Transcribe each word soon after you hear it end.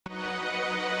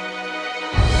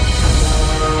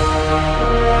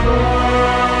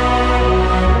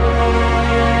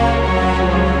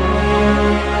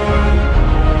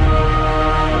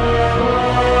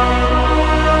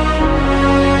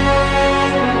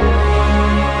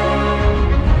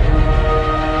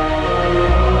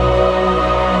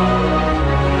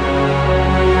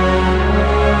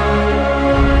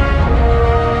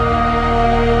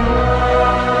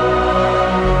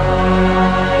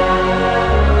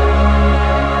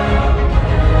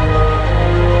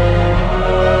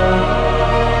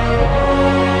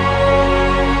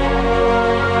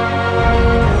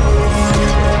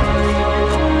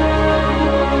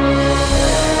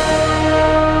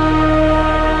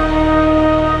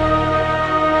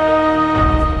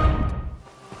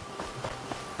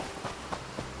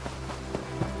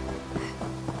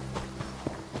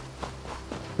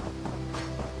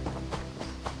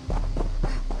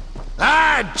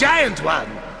One.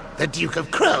 The Duke of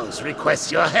Crows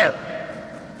requests your help.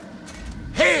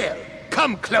 Hail!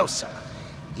 Come closer.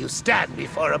 You stand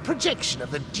before a projection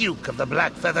of the Duke of the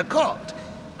Blackfeather Court.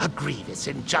 A grievous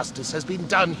injustice has been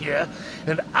done here,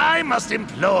 and I must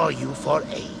implore you for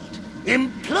aid.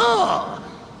 Implore!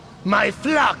 My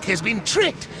flock has been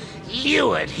tricked,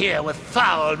 lured here with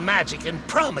foul magic and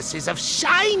promises of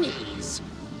shinies.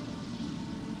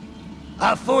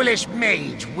 A foolish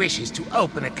mage wishes to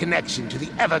open a connection to the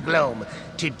Evergloam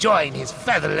to join his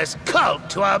featherless cult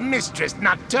to our mistress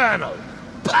Nocturnal.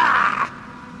 Pah!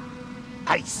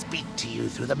 I speak to you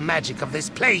through the magic of this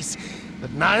place,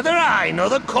 but neither I nor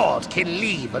the court can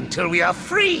leave until we are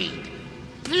freed.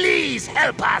 Please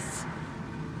help us!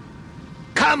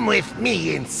 Come with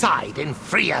me inside and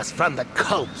free us from the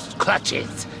cult's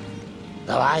clutches.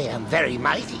 Though I am very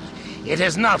mighty, it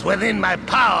is not within my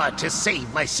power to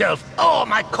save myself or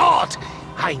my court.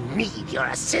 I need your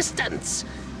assistance.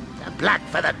 The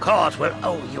Blackfeather Court will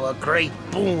owe you a great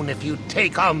boon if you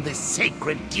take on this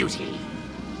sacred duty.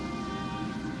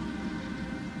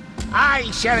 I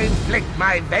shall inflict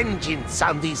my vengeance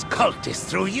on these cultists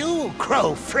through you,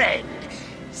 Crow Friend.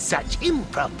 Such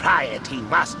impropriety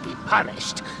must be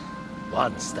punished.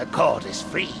 Once the court is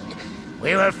freed,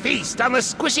 we will feast on the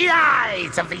squishy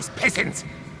eyes of these peasants.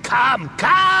 Come,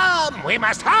 come! We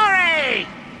must hurry!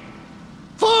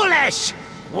 Foolish!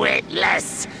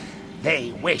 Witless!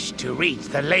 They wish to reach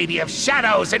the Lady of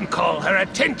Shadows and call her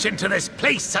attention to this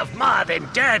place of mud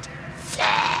and dirt.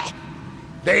 Fair!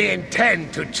 They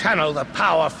intend to channel the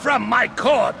power from my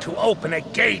court to open a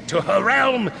gate to her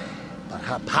realm, but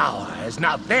her power is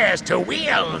not theirs to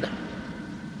wield.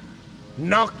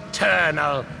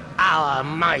 Nocturnal, our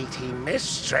mighty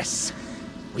mistress.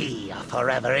 We are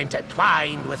forever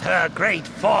intertwined with her great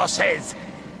forces.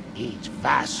 Each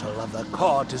vassal of the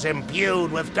court is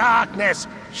imbued with darkness,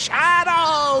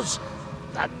 shadows.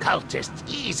 The cultists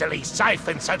easily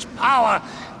siphon such power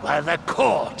while the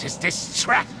court is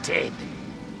distracted.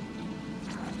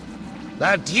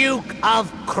 The Duke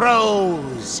of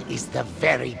Crows is the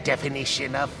very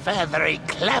definition of feathery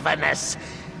cleverness.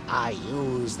 I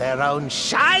use their own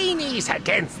shinies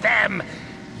against them.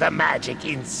 The magic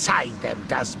inside them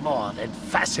does more than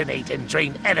fascinate and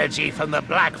drain energy from the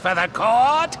Blackfeather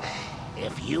Court.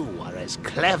 If you are as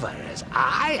clever as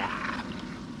I am,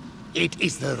 it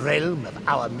is the realm of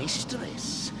our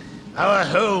mistress, our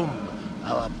home,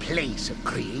 our place of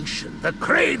creation, the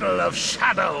cradle of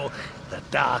shadow, the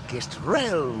darkest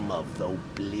realm of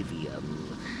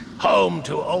oblivion. Home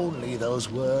to only those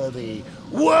worthy.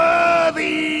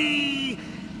 Worthy!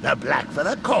 The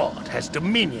Blackfeather Court has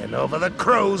dominion over the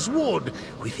Crow's Wood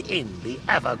within the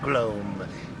Evergloam.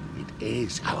 It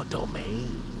is our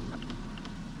domain.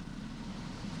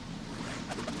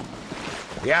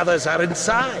 The others are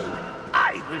inside.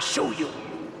 I will show you.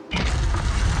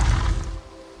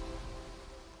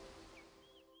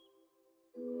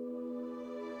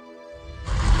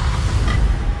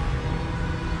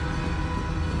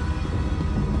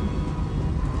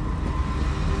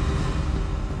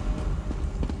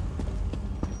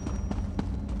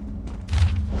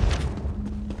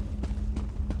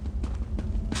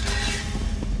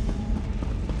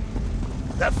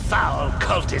 The foul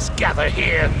cultists gather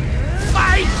here.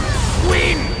 Fight!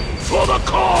 Win! For the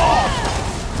court!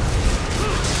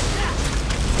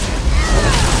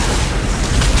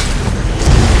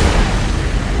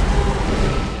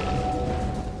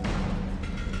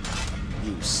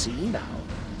 You see now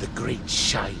the great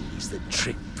shinies that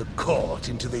tricked the court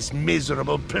into this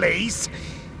miserable place?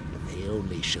 But they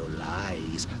only show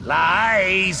lies.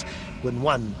 Lies! When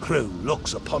one crow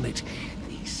looks upon it,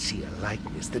 see a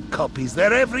likeness that copies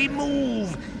their every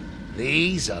move.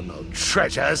 These are no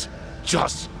treasures,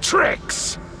 just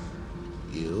tricks.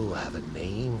 You have a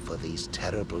name for these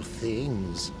terrible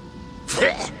things.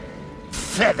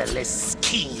 Featherless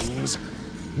schemes.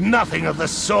 Nothing of the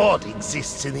sort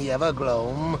exists in the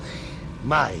Evergloam.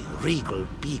 My regal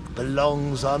beak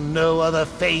belongs on no other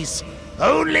face,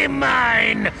 only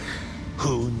mine.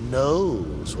 Who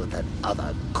knows what that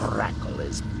other grackle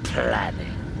is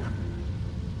planning?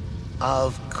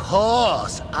 Of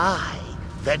course, I,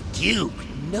 the Duke,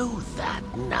 know that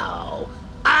now.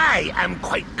 I am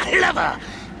quite clever,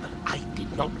 but I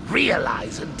did not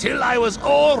realize until I was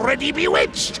already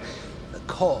bewitched. The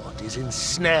court is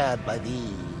ensnared by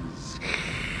these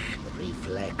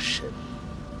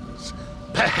reflections.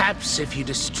 Perhaps if you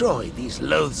destroyed these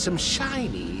loathsome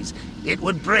shinies, it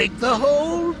would break the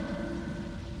hold?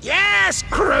 Yes,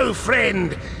 Crow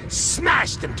Friend!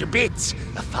 Smash them to bits!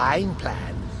 A fine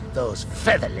plan. Those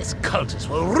featherless cultists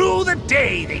will rue the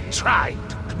day they tried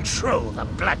to control the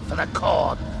Blackfeather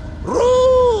Court.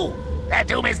 Rue! Their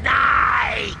doom is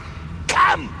nigh!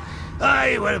 Come!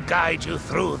 I will guide you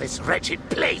through this wretched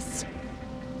place.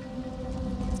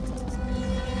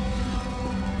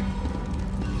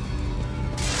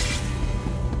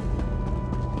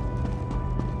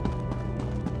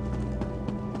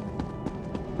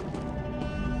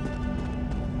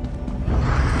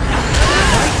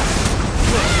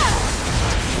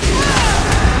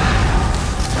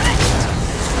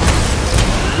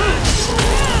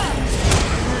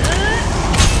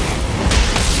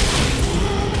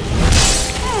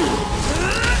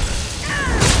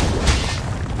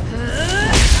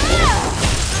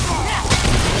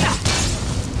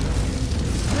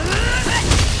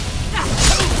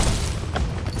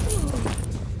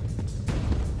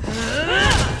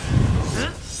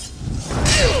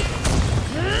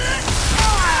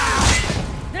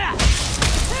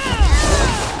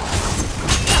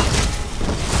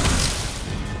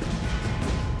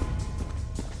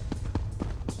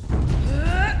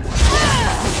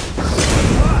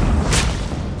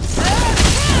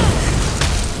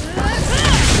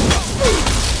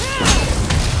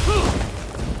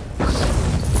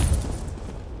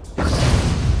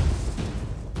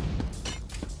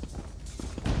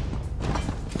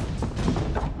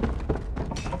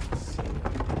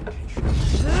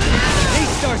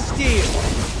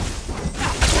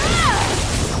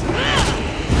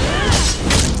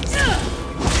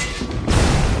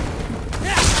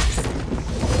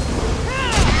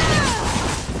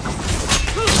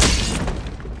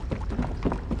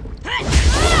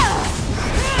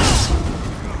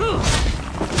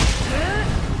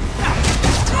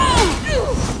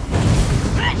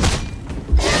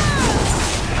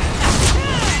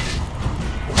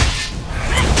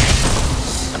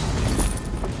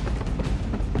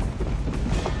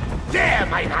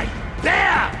 My knight!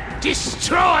 There!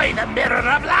 Destroy the Mirror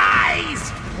of Lies!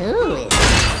 Who is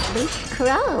it? Luke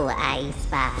Crow, I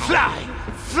spy. Fly!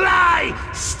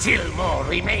 Fly! Still more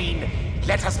remain.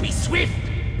 Let us be swift.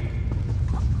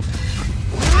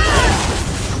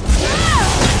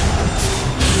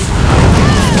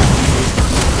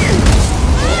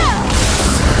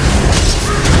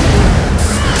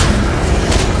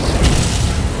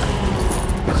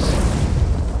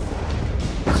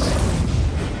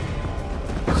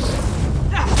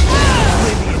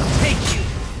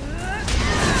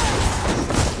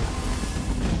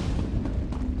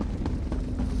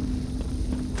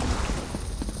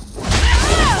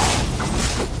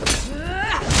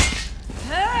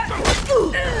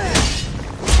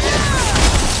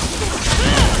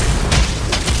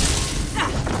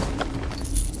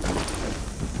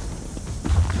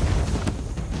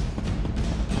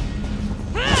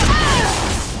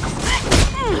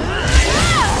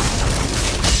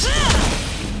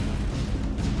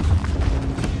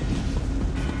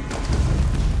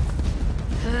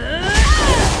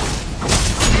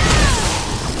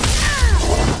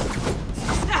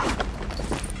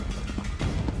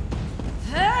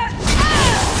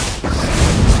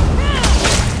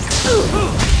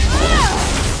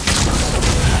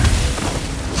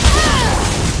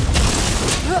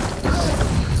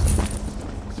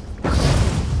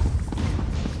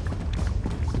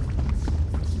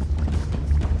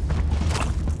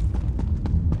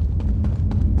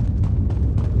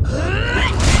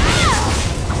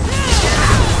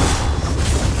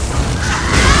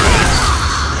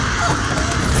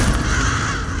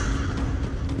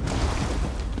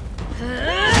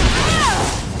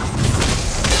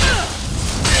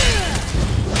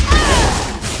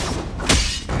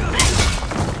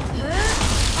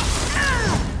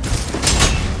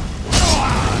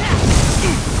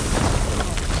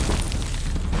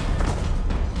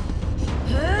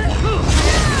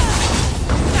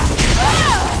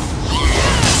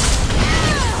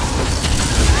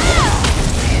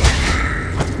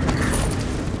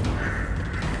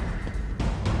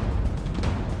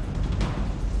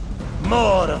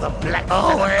 More of the black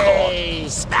away!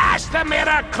 Smash the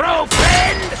Mirror, Crow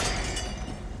friend!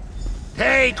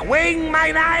 Take wing,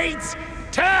 my knights!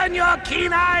 Turn your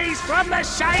keen eyes from the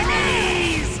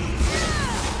shinies!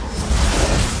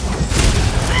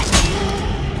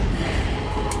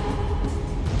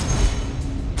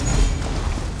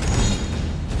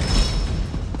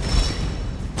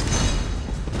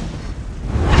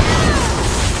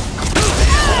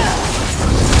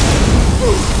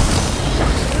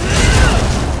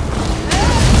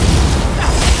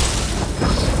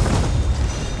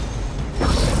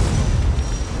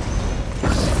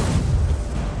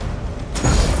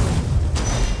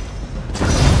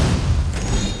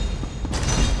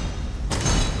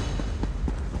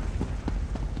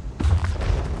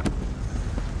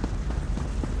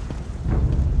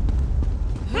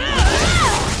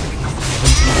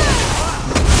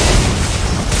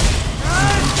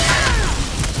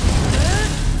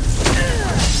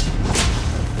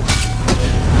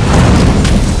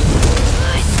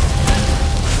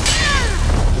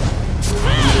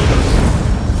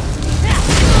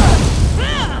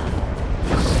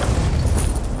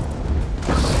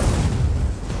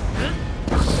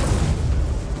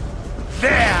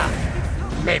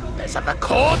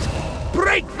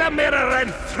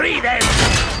 free them!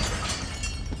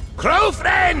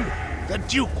 Crowfriend! The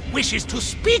Duke wishes to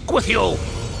speak with you!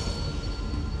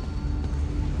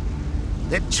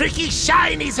 The tricky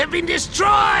shinies have been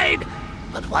destroyed!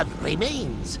 But one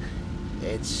remains.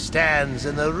 It stands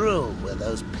in the room where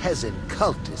those peasant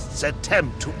cultists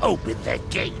attempt to open their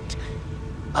gate.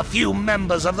 A few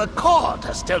members of the court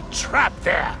are still trapped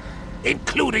there,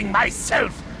 including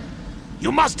myself.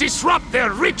 You must disrupt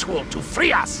their ritual to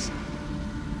free us.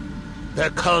 The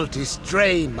cultists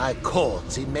drain my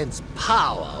court's immense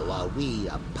power while we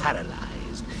are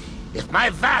paralyzed. If my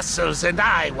vassals and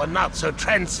I were not so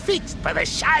transfixed by the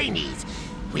shinies,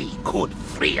 we could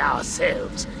free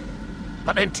ourselves.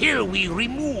 But until we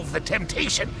remove the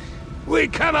temptation, we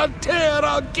cannot tear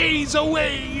our gaze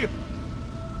away!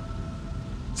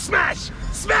 Smash!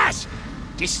 Smash!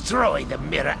 Destroy the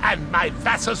mirror and my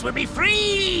vassals will be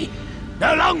free!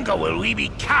 No longer will we be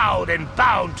cowed and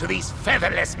bound to these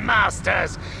featherless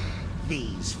masters.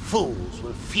 These fools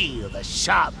will feel the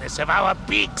sharpness of our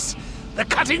beaks, the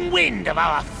cutting wind of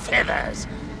our feathers.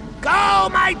 Go,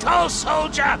 my tall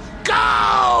soldier,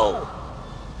 go!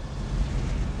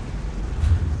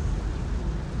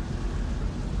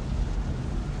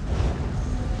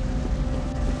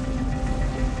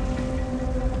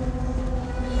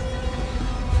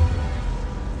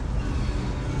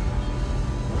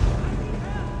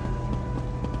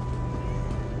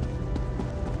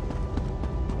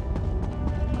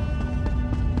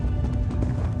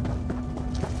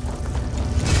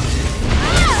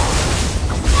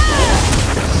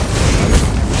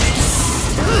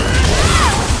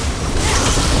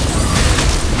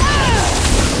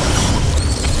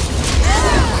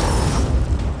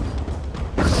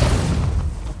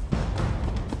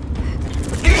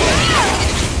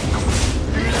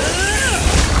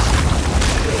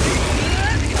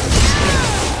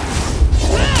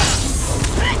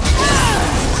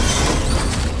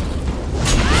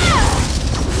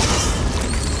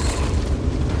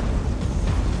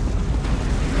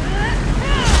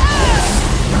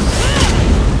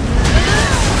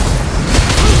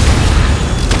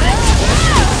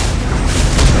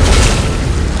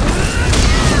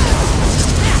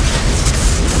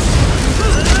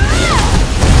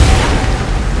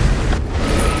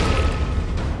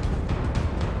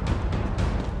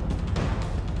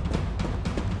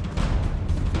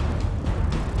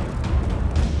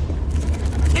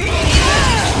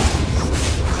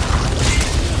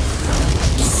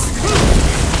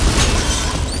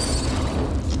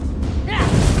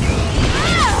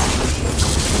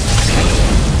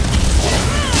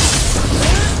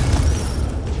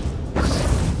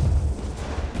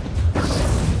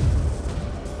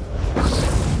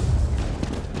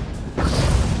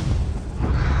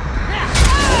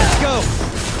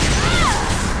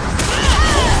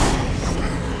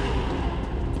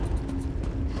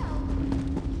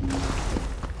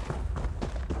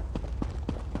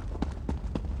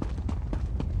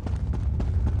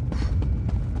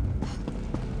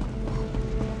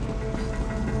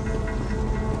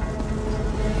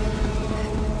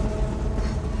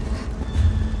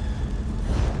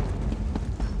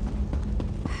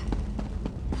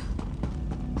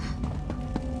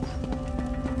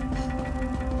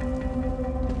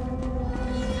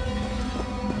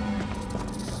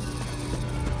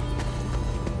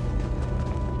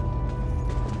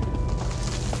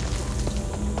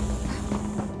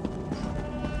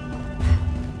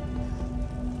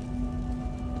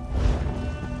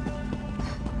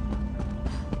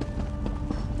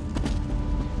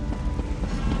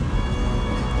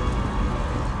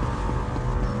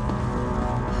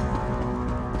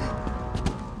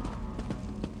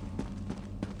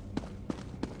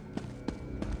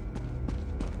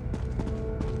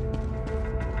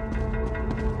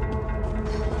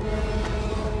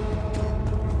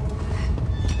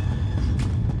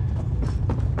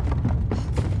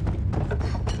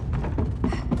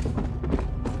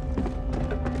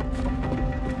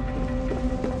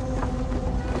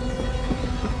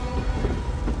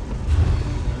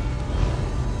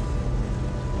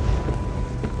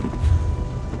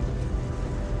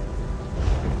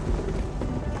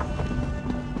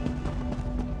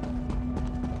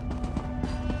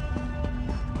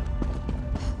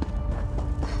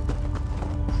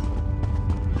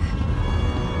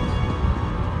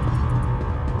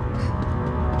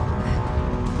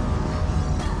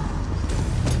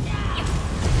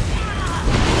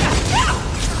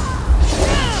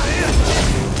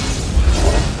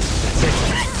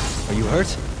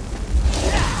 hurt?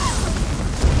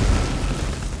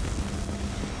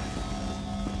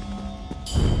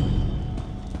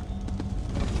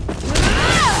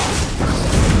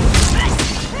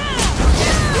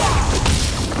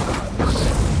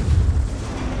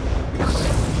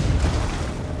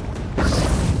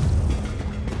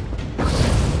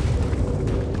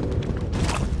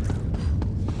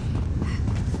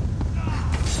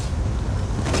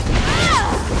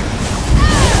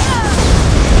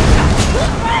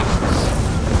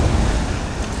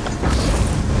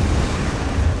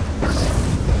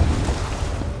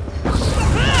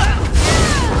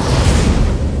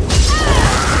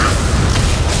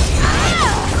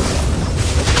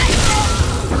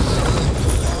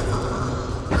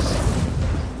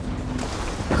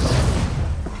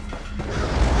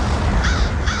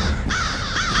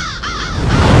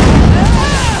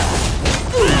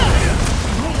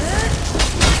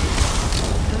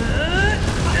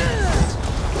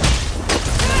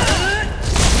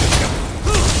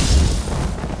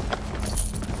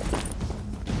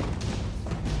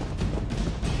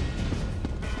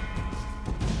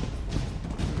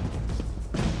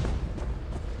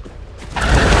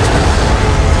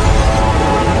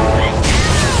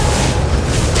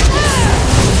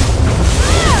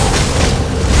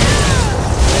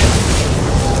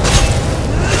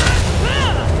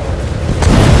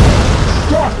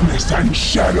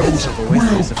 shadows Over with,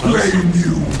 I will suppose. claim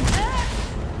you.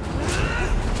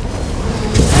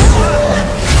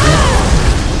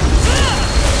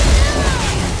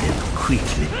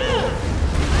 Quickly.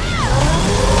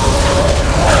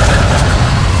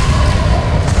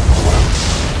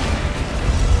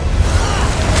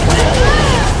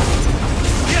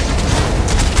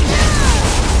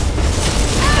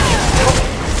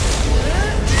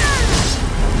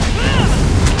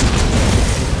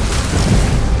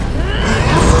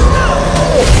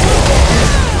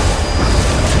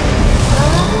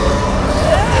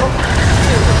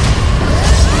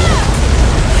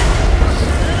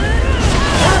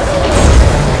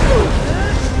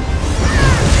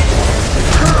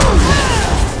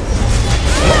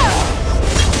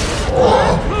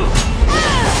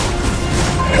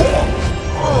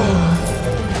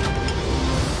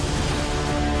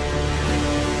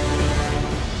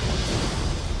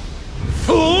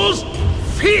 Fools!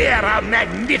 Fear our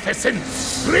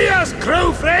magnificence! Free us,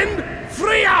 crow friend!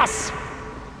 Free us!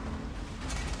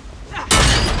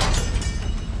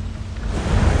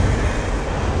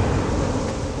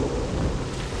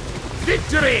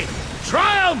 Victory!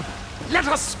 Triumph! Let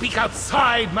us speak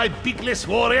outside, my beakless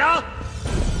warrior!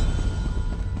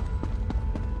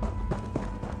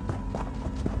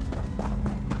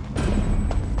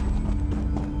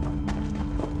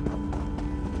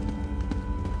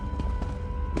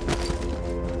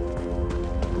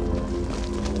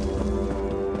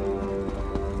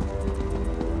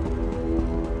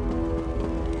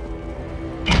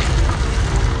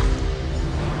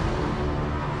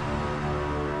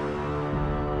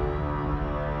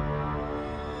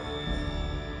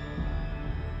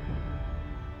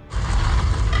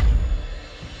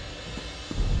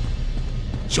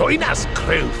 Join us,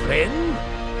 crow friend.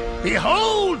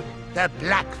 Behold, the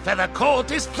Black Feather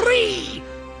Court is free!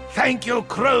 Thank you,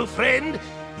 crow friend.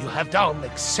 You have done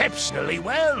exceptionally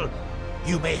well.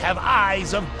 You may have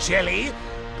eyes of jelly,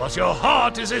 but your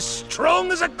heart is as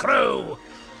strong as a crow.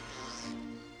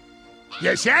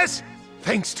 Yes, yes.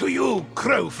 Thanks to you,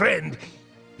 crow friend.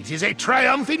 It is a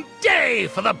triumphant day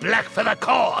for the Black Feather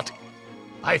Court.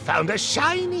 I found a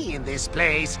shiny in this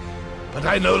place, but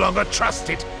I no longer trust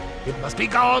it. It must be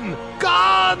gone!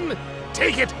 Gone!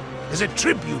 Take it as a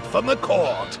tribute from the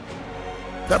court.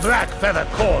 The Black Feather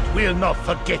Court will not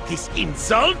forget this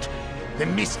insult. The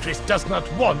mistress does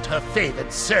not want her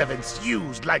favored servants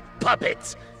used like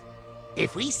puppets.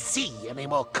 If we see any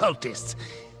more cultists,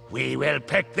 we will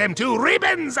peck them to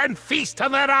ribbons and feast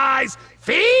on their eyes.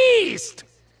 Feast!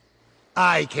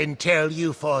 I can tell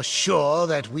you for sure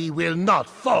that we will not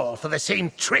fall for the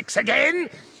same tricks again.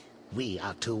 We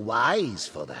are too wise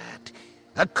for that.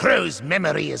 A crow's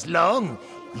memory is long.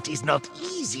 It is not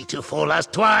easy to fool us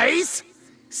twice.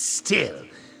 Still,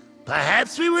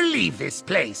 perhaps we will leave this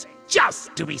place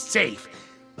just to be safe,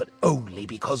 but only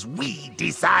because we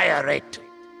desire it.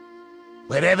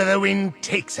 Wherever the wind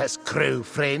takes us, crow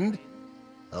friend.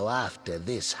 Oh, after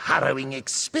this harrowing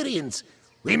experience,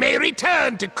 we may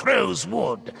return to Crow's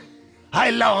Wood.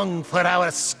 I long for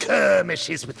our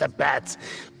skirmishes with the bats.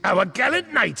 Our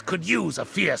gallant knights could use a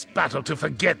fierce battle to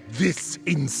forget this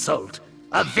insult.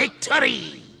 A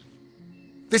victory!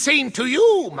 The same to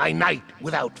you, my knight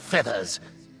without feathers.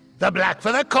 The Black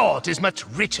Feather Court is much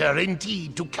richer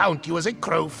indeed to count you as a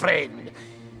crow friend.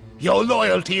 Your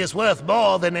loyalty is worth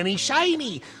more than any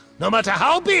shiny, no matter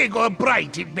how big or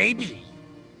bright it may be.